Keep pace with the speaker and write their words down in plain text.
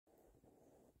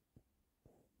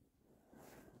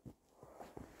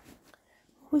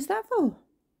What's that for?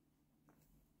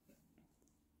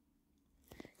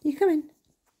 You coming?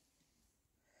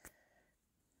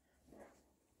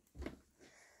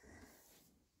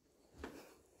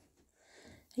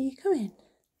 Are you coming?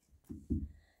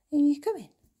 Are you coming?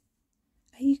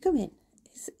 Are you coming?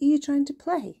 Are you trying to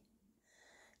play?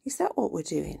 Is that what we're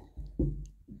doing?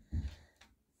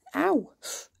 Ow!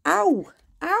 Ow!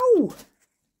 Ow!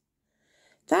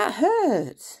 That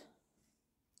hurts.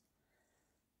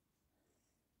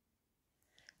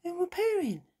 And we're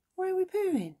purring. Why are we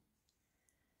purring?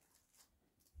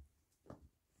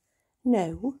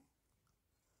 No.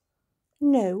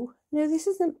 No. No, this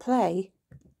isn't play.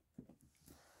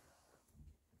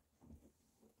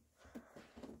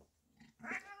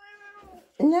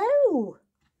 No.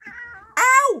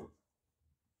 Ow!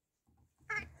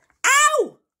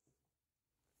 Ow!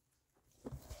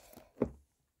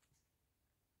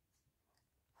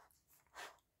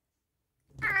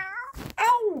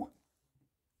 Ow!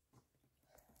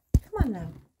 Come on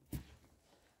now.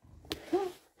 Come on.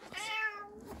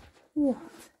 What?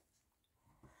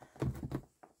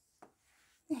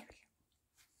 There we go.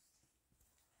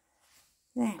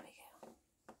 There we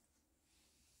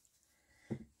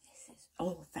go. This is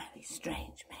all very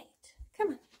strange, mate. Come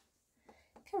on.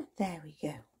 Come on. There we go.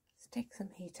 Let's take some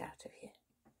heat out of you.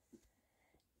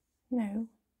 No.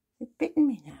 You've bitten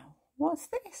me now. What's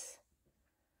this?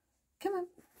 Come on.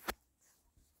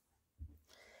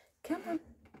 Come on.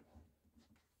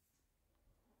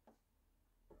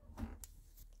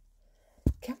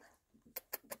 Come on.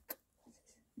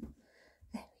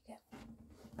 There we go.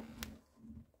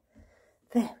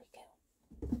 There we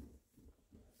go.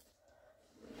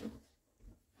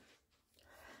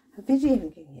 I'm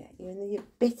videoing you at you and then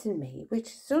you've bitten me, which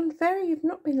is unfair. You've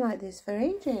not been like this for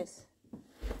ages.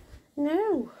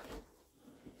 No.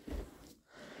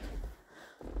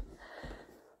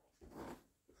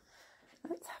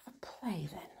 Let's have a play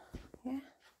then. Yeah?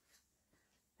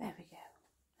 There we go.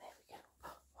 There we go.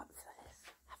 Oh, what's this?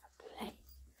 Have a play.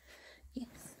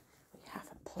 Yes, we have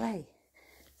a play.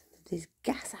 There's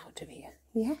gas out of here.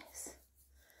 Yes.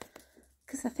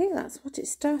 Because I think that's what it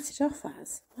started off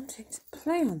as. Wanting to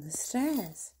play on the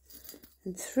stairs.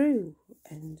 And through.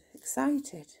 And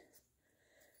excited.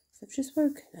 So I've just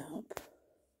woken up.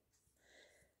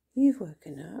 You've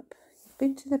woken up. You've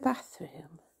been to the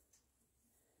bathroom.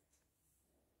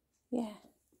 Yeah.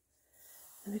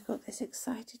 And we've got this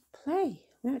excited play.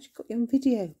 We actually got you on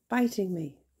video biting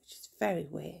me, which is very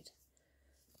weird.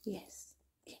 Yes.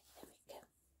 Yeah, there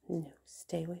we go. No,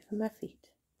 stay away from my feet.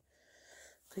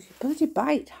 Because you bloody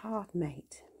bite hard,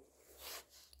 mate.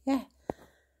 Yeah.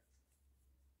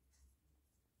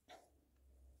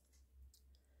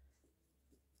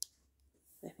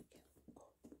 There we go.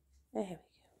 There we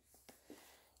go.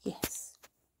 Yes.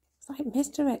 It's like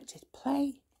misdirected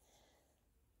play.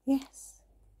 Yes.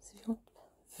 So if you want,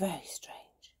 very strange.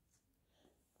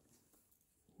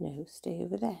 No, stay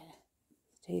over there.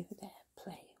 Stay over there.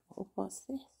 Play. Oh, what's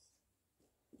this?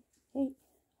 Hey,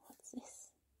 what's this?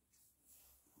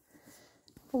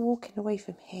 We're walking away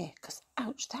from here because,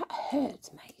 ouch, that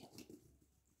hurts, mate.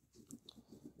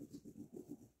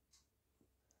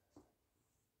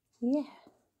 Yeah.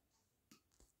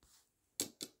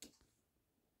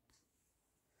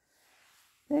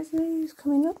 There's no use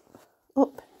coming up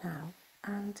now,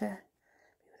 and people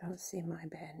don't see my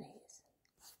bare knees.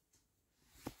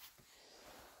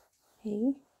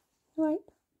 Hey, right.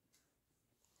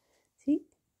 See?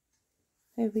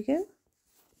 There we go.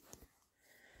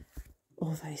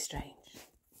 All very strange.